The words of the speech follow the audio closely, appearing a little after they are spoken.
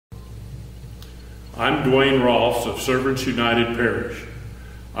I'm Duane Roelfs of Servants United Parish.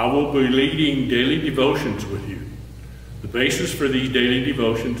 I will be leading daily devotions with you. The basis for these daily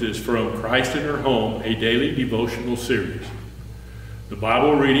devotions is from Christ in Her Home, a daily devotional series. The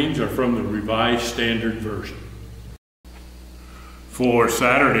Bible readings are from the Revised Standard Version. For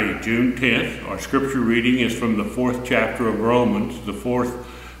Saturday, June 10th, our scripture reading is from the 4th chapter of Romans, the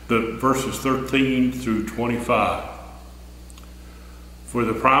verses 13 through 25. For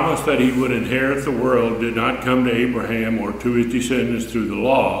the promise that he would inherit the world did not come to Abraham or to his descendants through the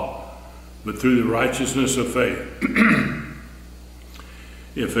law, but through the righteousness of faith.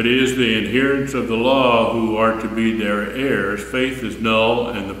 If it is the adherents of the law who are to be their heirs, faith is null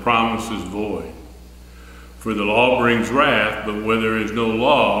and the promise is void. For the law brings wrath, but where there is no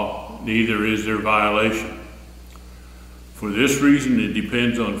law, neither is there violation. For this reason it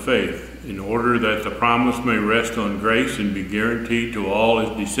depends on faith, in order that the promise may rest on grace and be guaranteed to all his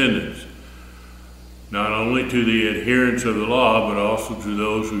descendants, not only to the adherents of the law, but also to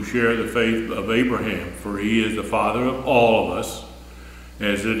those who share the faith of Abraham, for he is the father of all of us.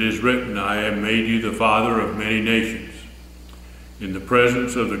 As it is written, I have made you the father of many nations, in the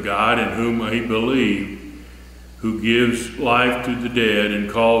presence of the God in whom he believed, who gives life to the dead and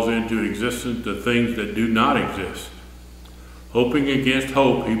calls into existence the things that do not exist. Hoping against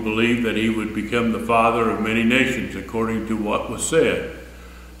hope, he believed that he would become the father of many nations, according to what was said,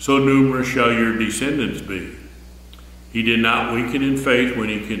 so numerous shall your descendants be. He did not weaken in faith when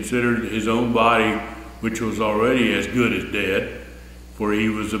he considered his own body, which was already as good as dead, for he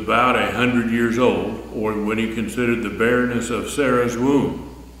was about 100 years old, or when he considered the barrenness of Sarah's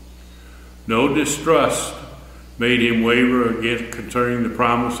womb. No distrust made him waver against concerning the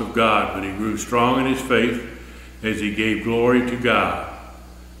promise of God, but he grew strong in his faith as he gave glory to God,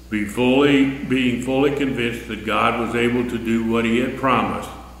 being fully convinced that God was able to do what he had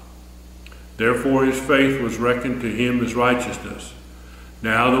promised. Therefore his faith was reckoned to him as righteousness.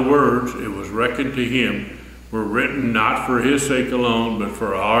 Now the words, it was reckoned to him, were written not for his sake alone, but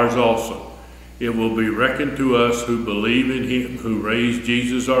for ours also. It will be reckoned to us who believe in him who raised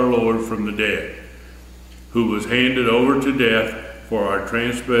Jesus our Lord from the dead, who was handed over to death for our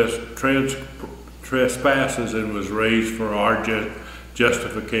trespasses and was raised for our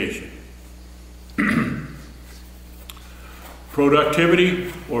justification.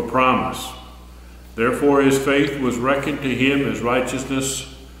 Productivity or promise. Therefore his faith was reckoned to him as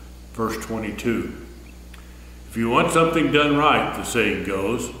righteousness. Verse 22. If you want something done right, the saying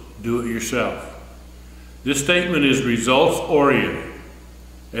goes, do it yourself. This statement is results oriented,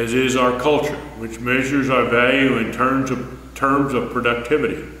 as is our culture, which measures our value in terms of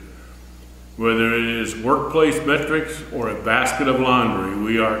productivity. Whether it is workplace metrics or a basket of laundry,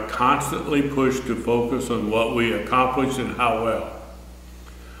 we are constantly pushed to focus on what we accomplish and how well.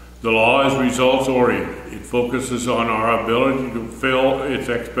 The law is results oriented. It focuses on our ability to fulfill its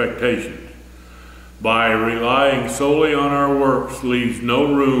expectations. By relying solely on our works leaves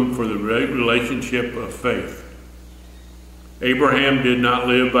no room for the relationship of faith. Abraham did not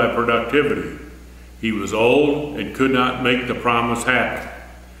live by productivity. He was old and could not make the promise happen.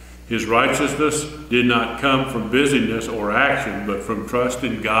 His righteousness did not come from busyness or action, but from trust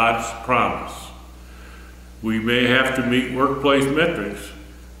in God's promise. We may have to meet workplace metrics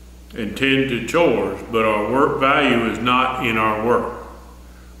and tend to chores, but our work value is not in our work.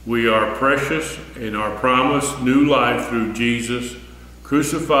 We are precious in our promised new life through Jesus,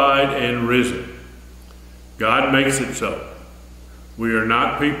 crucified and risen. God makes it so. We are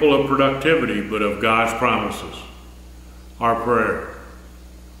not people of productivity, but of God's promises. Our prayer.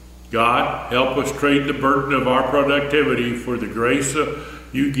 God, help us trade the burden of our productivity for the grace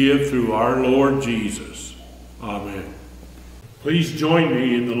you give through our Lord Jesus. Amen. Please join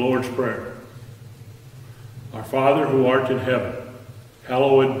me in the Lord's Prayer. Our Father who art in heaven,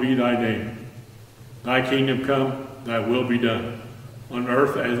 hallowed be thy name. Thy kingdom come, thy will be done, on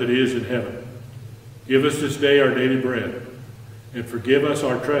earth as it is in heaven. Give us this day our daily bread, and forgive us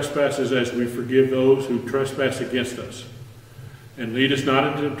our trespasses as we forgive those who trespass against us. And lead us not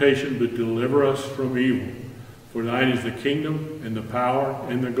into temptation, but deliver us from evil. For thine is the kingdom, and the power,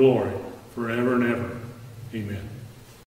 and the glory, forever and ever. Amen.